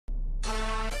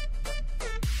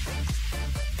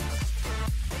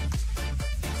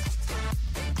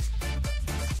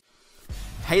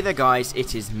Hey there guys,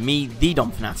 it is me, the Dom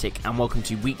Fanatic, and welcome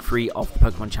to week 3 of the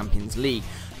Pokemon Champions League.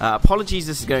 Apologies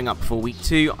this is going up before week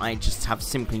 2, I just have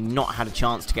simply not had a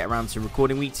chance to get around to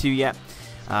recording week 2 yet.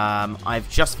 I've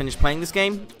just finished playing this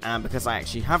game, and because I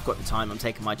actually have got the time, I'm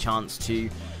taking my chance to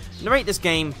narrate this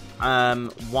game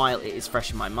while it is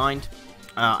fresh in my mind.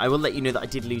 I will let you know that I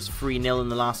did lose 3-0 in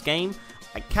the last game.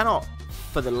 I cannot,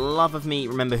 for the love of me,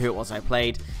 remember who it was I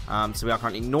played, so we are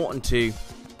currently 0-2.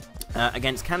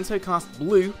 Against Kanto Cast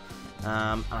Blue,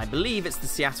 and I believe it's the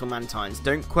Seattle Mantines.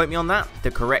 Don't quote me on that.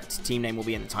 The correct team name will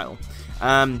be in the title.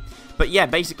 But yeah,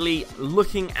 basically,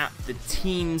 looking at the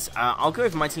teams, I'll go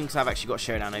over my team because I've actually got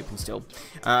Showdown open still.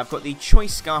 I've got the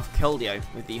Choice Scarf Keldeo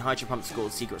with the Hydro Pump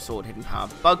Scored Secret Sword Hidden Power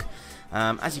Bug.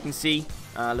 As you can see,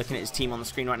 looking at his team on the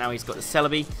screen right now, he's got the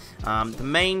Celebi. The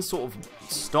main sort of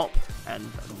stop, and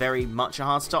very much a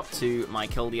hard stop to my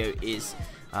Keldeo, is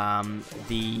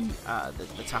the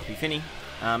Tapu Fini.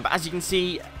 But as you can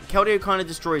see, Keldeo kind of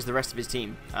destroys the rest of his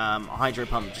team. Hydro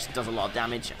Pump just does a lot of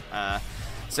damage.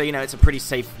 So, you know, it's a pretty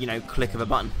safe, you know, click of a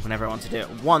button whenever I want to do it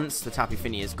once the Tapu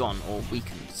Fini is gone or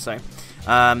weakened. So,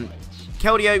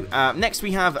 Keldeo. Next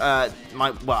we have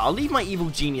I'll leave my Evil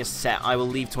Genius set. I will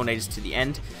leave Tornadus to the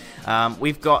end.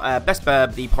 We've got Best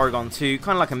Birb, the Porygon 2,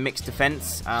 kind of like a mixed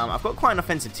defense. I've got quite an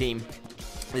offensive team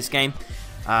this game.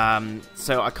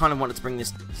 So I kind of wanted to bring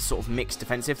this sort of mixed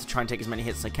defensive to try and take as many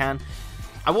hits as I can.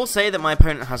 I will say that my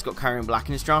opponent has got Kyurem Black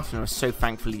in his draft, and I was so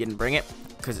thankful he didn't bring it,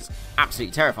 because it's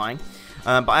absolutely terrifying.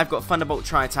 But I've got Thunderbolt,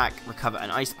 Tri-Attack, Recover,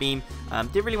 and Ice Beam.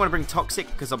 Didn't really want to bring Toxic,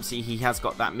 because obviously he has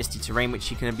got that Misty Terrain which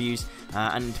he can abuse,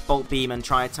 and Bolt Beam and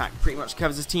Tri-Attack pretty much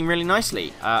covers his team really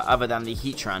nicely, other than the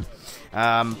Heatran.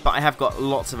 But I have got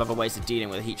lots of other ways of dealing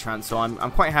with a Heatran, so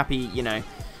I'm quite happy, you know,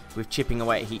 with chipping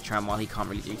away at Heatran while he can't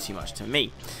really do too much to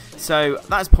me. So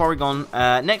that's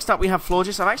Porygon. Next up we have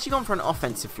Florges. I've actually gone for an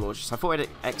offensive Florges. I thought I'd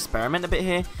experiment a bit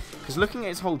here, because looking at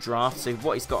his whole draft, so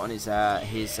what he's got on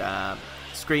his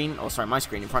screen, or sorry, my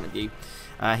screen in front of you,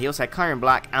 he also had Kyurem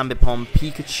Black, Ambipom,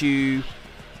 Pikachu,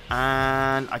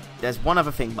 and there's one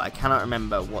other thing, but I cannot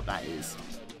remember what that is.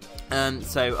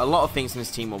 So a lot of things in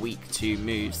his team were weak to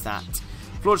moves that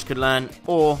Florges could learn,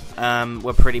 or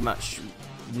were pretty much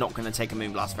not going to take a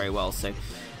Moonblast very well. So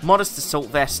modest Assault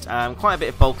Vest, quite a bit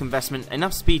of bulk investment,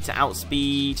 enough speed to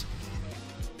outspeed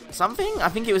something. I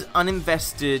think it was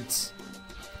uninvested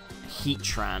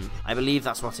Heatran. I believe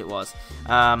that's what it was.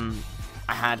 I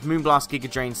had Moonblast,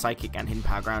 Giga Drain, Psychic, and Hidden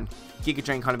Power Ground. Giga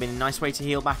Drain kind of been a nice way to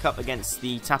heal back up against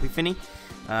the Tapu Fini.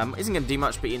 Isn't going to do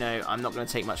much, but you know, I'm not going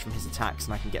to take much from his attacks,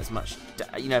 and I can get as much,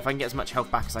 you know, if I can get as much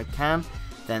health back as I can,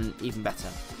 then even better.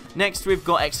 Next, we've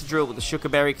got Excadrill with the Sugar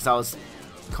Berry, because I was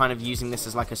kind of using this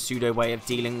as like a pseudo way of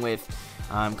dealing with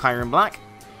Kyurem Black.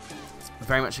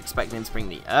 Very much expecting him to bring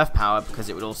the Earth Power, because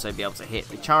it would also be able to hit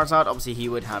the Charizard. Obviously he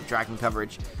would have Dragon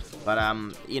coverage, but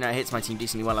you know, it hits my team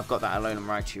decently well. I've got that Alolan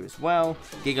Raichu as well,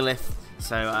 Gigalith,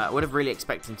 so I would have really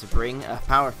expected him to bring Earth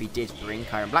Power if he did bring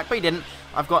Kyurem Black, but he didn't.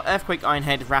 I've got Earthquake, Iron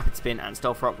Head, Rapid Spin, and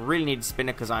Stealth Rock. Really needed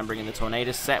Spinner because I'm bringing the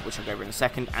Tornadus set, which I'll go over in a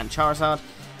second, and Charizard.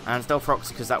 And Stealth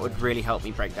Rocks, because that would really help me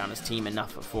break down his team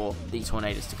enough for the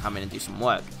Tornadus to come in and do some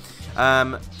work.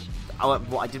 What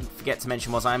I didn't forget to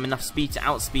mention was I am enough speed to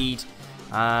outspeed,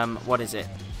 what is it?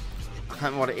 I can't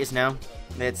remember what it is now.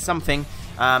 It's something.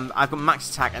 I've got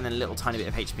max attack and then a little tiny bit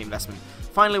of HP investment.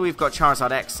 Finally, we've got Charizard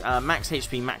X, max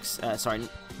HP,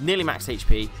 nearly max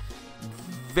HP,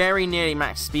 very nearly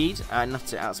max speed, enough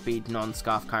to outspeed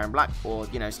non-Scarf Kyurem Black, or,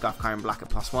 you know, Scarf Kyurem Black at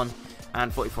 +1.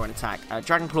 And 44 in attack.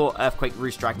 Dragon Claw, Earthquake,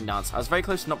 Roost, Dragon Dance. I was very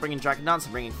close to not bringing Dragon Dance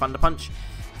and bringing Thunder Punch.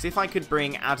 So if I could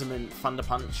bring Adamant, Thunder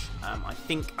Punch, I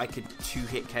think I could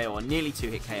 2-hit KO, or nearly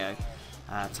 2-hit KO,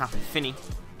 Tapu Fini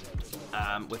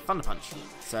with Thunder Punch.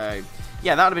 So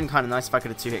yeah, that would have been kind of nice if I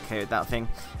could have 2-hit KO'd that thing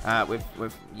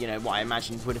with you know, what I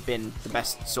imagined would have been the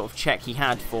best sort of check he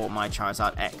had for my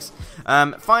Charizard X.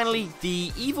 Finally,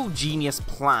 the Evil Genius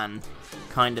Plan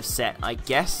kind of set, I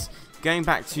guess. Going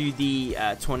back to the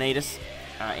Tornadus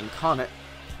Incarnate,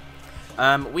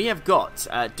 we have got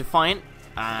Defiant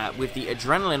with the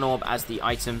Adrenaline Orb as the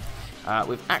item,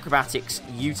 with Acrobatics,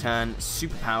 U-Turn,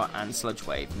 Superpower, and Sludge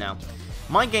Wave. Now,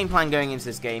 my game plan going into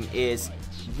this game is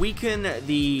weaken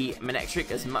the Manectric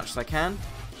as much as I can,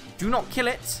 do not kill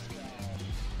it,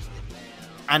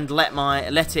 and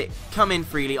let it come in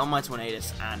freely on my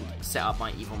Tornadus and set up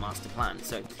my Evil Master Plan.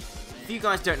 So, if you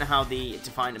guys don't know how the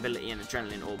Defiant ability and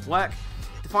Adrenaline Orb work,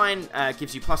 Defiant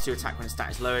gives you +2 attack when his stat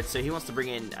is lowered, so he wants to bring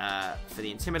in for the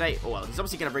Intimidate, or well, he's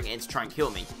obviously going to bring it in to try and kill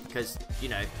me, because, you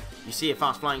know, you see a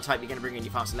fast flying type, you're going to bring in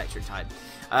your fast electric type.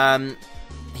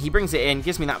 He brings it in,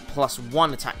 gives me that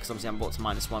 +1 attack, because obviously I'm brought to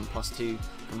 -1, +2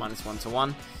 from -1 to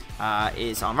 1.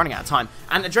 is I'm running out of time.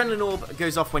 And Adrenaline Orb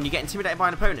goes off when you get intimidated by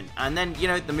an opponent. And then, you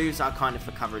know, the moves are kind of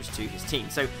for coverage to his team.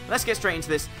 So let's get straight into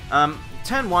this.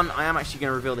 Turn 1, I am actually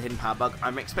going to reveal the Hidden Power Bug.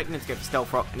 I'm expecting him to go for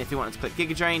Stealth Rock, and if he wanted to click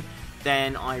Giga Drain,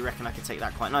 then I reckon I could take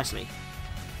that quite nicely.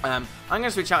 I'm going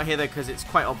to switch out here though, because it's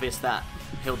quite obvious that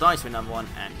he'll die to another one,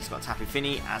 and he's got Tapu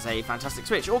Fini as a fantastic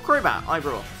switch, or Crobat, either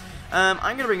or. I'm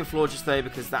going to bring in Florges though,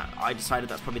 because I decided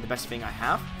that's probably the best thing I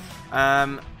have.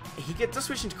 He does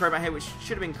switch into Crobat here, which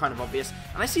should have been kind of obvious.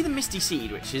 And I see the Misty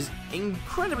Seed, which is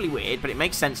incredibly weird, but it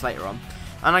makes sense later on.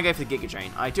 And I go for the Giga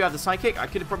Drain. I do have the Psychic. I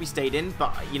could have probably stayed in,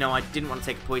 but, you know, I didn't want to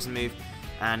take a Poison move.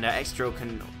 And X-Drill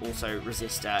can also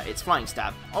resist its Flying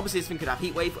Stab. Obviously, this thing could have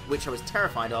Heat Wave, which I was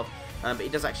terrified of. But he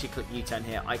does actually click U-Turn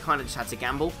here. I kind of just had to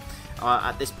gamble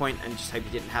at this point and just hope he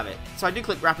didn't have it. So I do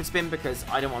click Rapid Spin because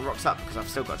I don't want Rocks Up, because I've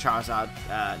still got Charizard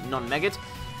non-Megad.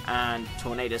 And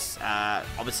Tornadus,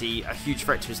 obviously a huge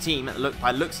threat to his team,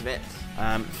 by the looks of it,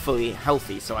 fully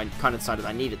healthy, so I kind of decided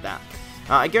I needed that.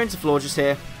 I go into Florges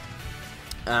here.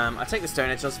 I take the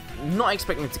Stone Edge. I was not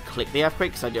expecting to click the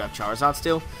Earthquake, because I do have Charizard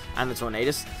still, and the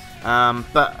Tornadus.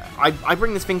 But I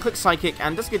bring this thing, click Psychic,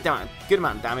 and does a good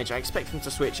amount of damage. I expect him to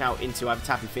switch out into either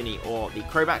Tapu Fini or the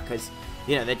Crobat, because,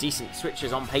 you know, they're decent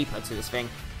switches on paper to this thing.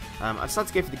 I decided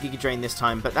to go for the Giga Drain this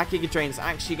time, but that Giga Drain is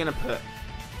actually going to put...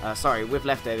 with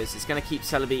leftovers, it's going to keep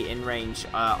Celebi in range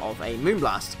of a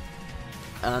Moonblast.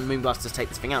 And Moonblast does take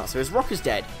this thing out. So his Rock is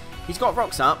dead. He's got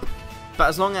Rocks Up, but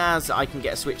as long as I can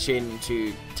get a switch in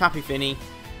to Tapu Fini,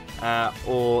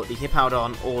 or the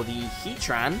Hippowdon, or the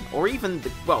Heatran, or even,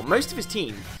 most of his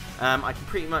team, I can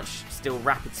pretty much still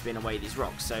Rapid Spin away these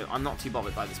rocks, so I'm not too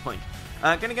bothered by this point.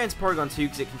 Going to go into Porygon 2,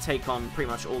 because it can take on pretty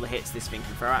much all the hits this thing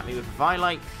can throw at me with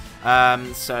Eviolite.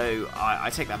 So I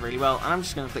take that really well, and I'm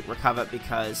just going to click Recover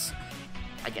because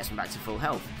I guess I'm back to full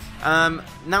health.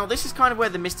 Now this is kind of where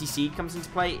the Misty Seed comes into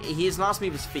play. His last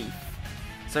move is Thief.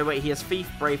 So wait, he has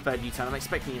Thief, Brave Bird, U-Turn. I'm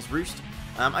expecting his Roost.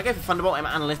 I go for Thunderbolt, I'm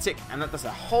Analytic, and that does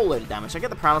a whole load of damage. I get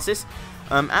the Paralysis.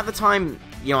 At the time,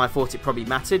 you know, I thought it probably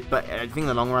mattered, but I think in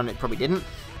the long run it probably didn't.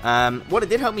 What it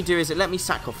did help me do is it let me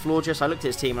sack off Florges. So I looked at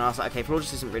his team and I was like, okay,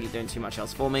 Florges isn't really doing too much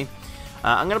else for me.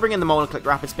 I'm going to bring in the Mole and click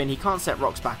Rapid Spin. He can't set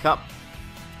rocks back up.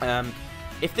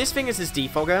 If this thing is his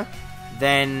Defogger,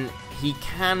 then he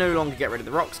can no longer get rid of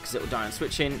the rocks because it will die on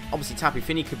switching. Obviously, Tapu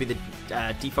Fini could be the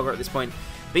Defogger at this point.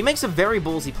 But he makes a very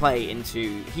ballsy play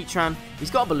into Heatran.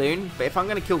 He's got a Balloon, but if I'm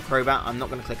going to kill Crobat, I'm not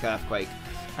going to click Earthquake,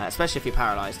 especially if you're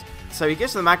paralyzed. So he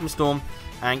gets to the Magma Storm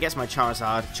and gets my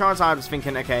Charizard. Charizard was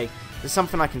thinking, okay, there's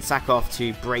something I can sack off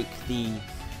to break the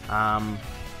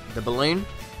Balloon.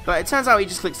 But it turns out he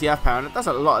just clicks the Earth Power, and it does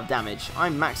a lot of damage.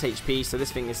 I'm max HP, so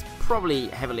this thing is probably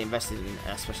heavily invested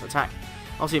in special attack.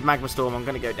 Obviously with Magma Storm, I'm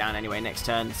going to go down anyway next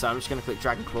turn, so I'm just going to click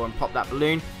Dragon Claw and pop that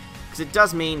Balloon. Because it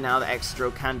does mean now that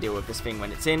X-Drill can deal with this thing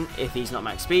when it's in, if he's not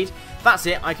max speed. That's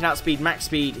it, I can outspeed max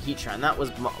speed Heatran. That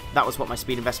was what my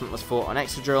speed investment was for on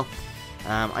X-Drill.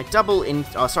 I double in,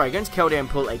 I go into Keldeo and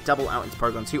pull a double out into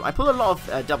Porygon 2. I pull a lot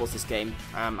of doubles this game.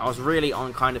 I was really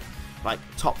on kind of like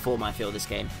top form, I feel, this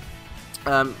game.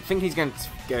 Think he's going to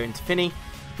go into Fini.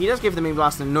 He does give the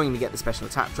Moonblast and annoyingly get the special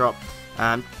attack drop.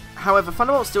 However,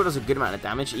 Thunderbolt still does a good amount of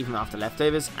damage, even after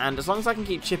leftovers, and as long as I can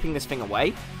keep chipping this thing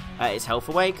away, its health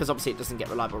away, because obviously it doesn't get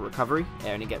reliable recovery, it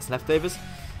only gets leftovers.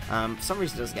 For some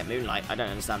reason it doesn't get Moonlight, I don't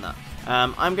understand that.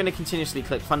 I'm going to continuously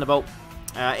click Thunderbolt.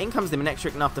 In comes the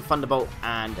Manectric, and after Thunderbolt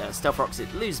and Stealth Rocks,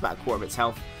 it loses about a quarter of its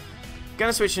health. Going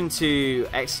to switch into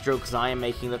X-Drill because I am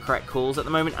making the correct calls at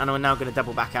the moment, and I'm now going to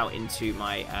double back out into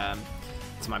my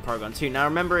Porygon 2. Now,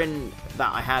 remembering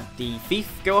that I had the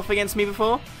Thief go off against me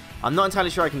before, I'm not entirely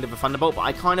sure I can live a Thunderbolt, but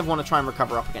I kind of want to try and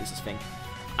recover up against this thing.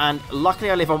 And luckily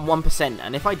I live on 1%,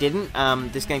 and if I didn't,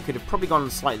 this game could have probably gone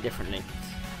slightly differently.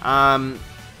 I'm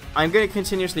going to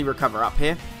continuously recover up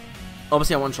here.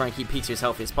 Obviously I want to try and keep P2 as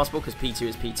healthy as possible, because P2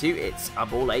 is P2, it's a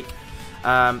ball ache.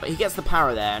 But he gets the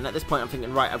power there, and at this point I'm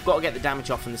thinking, right, I've got to get the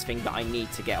damage off from this thing that I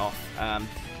need to get off,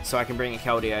 so I can bring a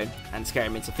Keldeo and scare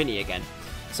him into Fini again.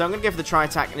 So I'm going to go for the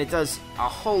Tri-Attack, and it does a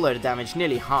whole load of damage,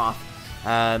 nearly half,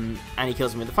 and he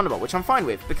kills him with the Thunderbolt, which I'm fine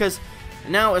with, because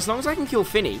now, as long as I can kill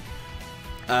Fini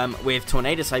with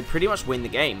Tornadus, I pretty much win the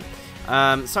game. So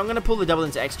I'm going to pull the double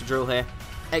into Extra Drill here,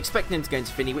 expecting him to go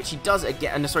into Fini, which he does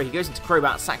again. Sorry, he goes into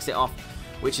Crobat, sacks it off,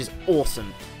 which is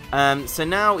awesome. So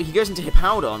now he goes into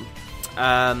Hippowdon.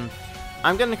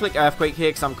 I'm going to click Earthquake here,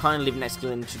 because I'm kind of leaving Extra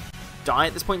Drill to die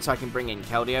at this point, so I can bring in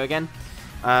Keldeo again.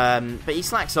 But he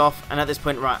slacks off, and at this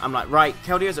point, right, I'm like, right,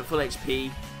 Keldeo's at full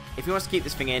HP. If he wants to keep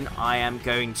this thing in, I am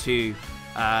going to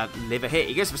live a hit.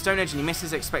 He goes for Stone Edge and he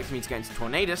misses, expecting me to go into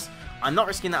Tornadus. I'm not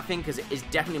risking that thing because it is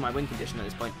definitely my win condition at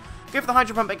this point. Go for the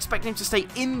Hydro Pump, expecting him to stay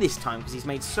in this time because he's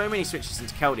made so many switches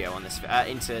into Keldeo on this,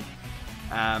 into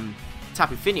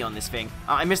Tapu Fini on this thing.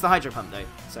 I missed the Hydro Pump though,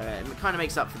 so it kind of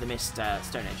makes up for the missed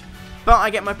Stone Edge. But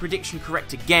I get my prediction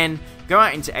correct again, go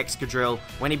out into Excadrill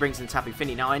when he brings in Tapu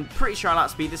Fini. Now I'm pretty sure I'll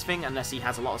outspeed this thing unless he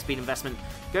has a lot of speed investment.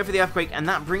 Go for the Earthquake and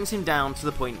that brings him down to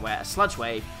the point where a Sludge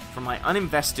Wave from my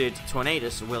uninvested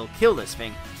Tornadus will kill this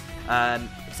thing.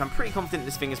 Because I'm pretty confident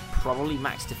this thing is probably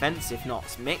max defense, if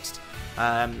not mixed.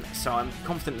 So I'm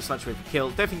confident the Sludge Wave will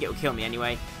kill. Don't think it will kill me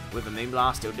anyway. With a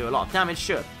Moonblast, it will do a lot of damage,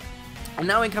 sure. And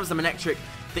now in comes the Manectric.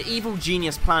 The evil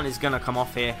genius plan is going to come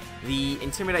off here. The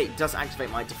Intimidate does activate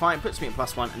my Defiant, puts me in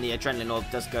 +1, and the Adrenaline Orb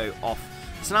does go off.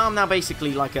 So now I'm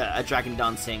basically like a Dragon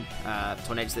Dancing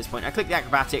Tornadus at this point. I click the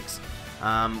Acrobatics,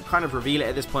 kind of reveal it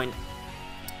at this point.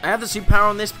 I have the Superpower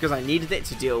on this because I needed it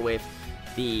to deal with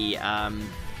the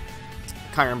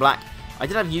Kyurem Black. I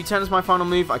did have U-Turn as my final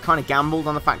move. I kind of gambled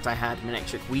on the fact I had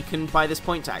Manectric weakened by this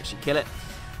point to actually kill it.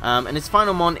 And his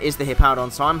final mon is the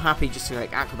Hippowdon, so I'm happy just to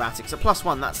like Acrobatics at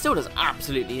 +1. That still does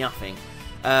absolutely nothing.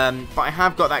 But I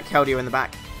have got that Keldeo in the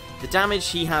back. The damage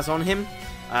he has on him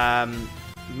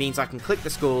means I can click the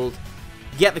Scald,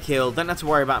 get the kill, don't have to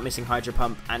worry about missing Hydro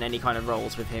Pump and any kind of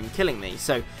rolls with him killing me.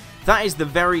 So that is the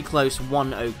very close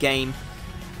 1-0 game.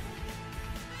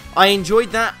 I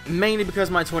enjoyed that mainly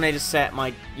because my Tornadus set,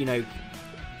 my,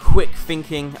 quick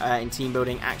thinking in team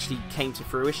building actually came to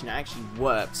fruition. It actually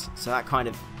worked. So that kind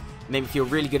of made me feel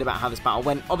really good about how this battle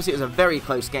went. Obviously, it was a very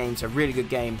close game, so a really good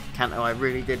game. Kanto, I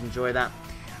really did enjoy that.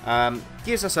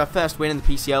 Gives us our first win in the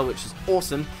PCL, which is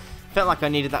awesome. Felt like I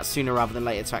needed that sooner rather than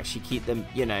later to actually keep them,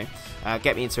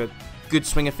 get me into a good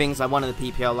swing of things. I won in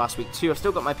the PPL last week too. I've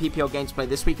still got my PPL game to play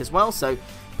this week as well, so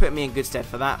put me in good stead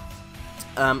for that.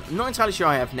 Not entirely sure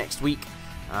I have next week,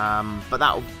 but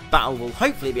that battle will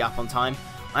hopefully be up on time.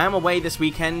 I am away this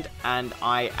weekend, and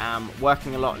I am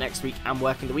working a lot next week and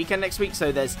working the weekend next week,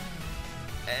 so there's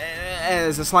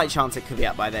a slight chance it could be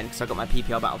up by then, because I've got my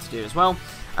PPL battle to do as well.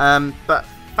 But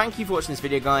thank you for watching this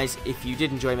video, guys. If you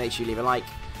did enjoy, make sure you leave a like.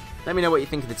 Let me know what you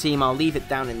think of the team. I'll leave it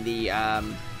down in the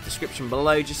description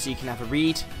below, just so you can have a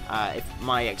read. If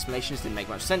my explanations didn't make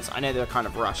much sense, I know they were kind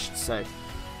of rushed, so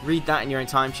read that in your own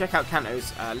time. Check out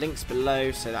Kanto's links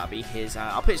below, so that'll be his...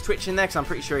 I'll put his Twitch in there, because I'm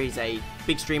pretty sure he's a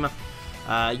big streamer.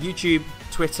 YouTube,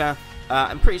 Twitter,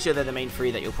 I'm pretty sure they're the main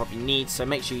three that you'll probably need, so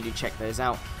make sure you do check those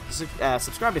out.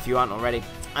 Subscribe if you aren't already,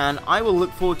 and I will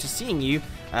look forward to seeing you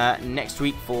next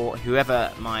week for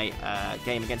whoever my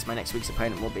game against my next week's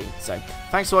opponent will be. So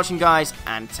thanks for watching, guys,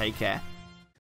 and take care.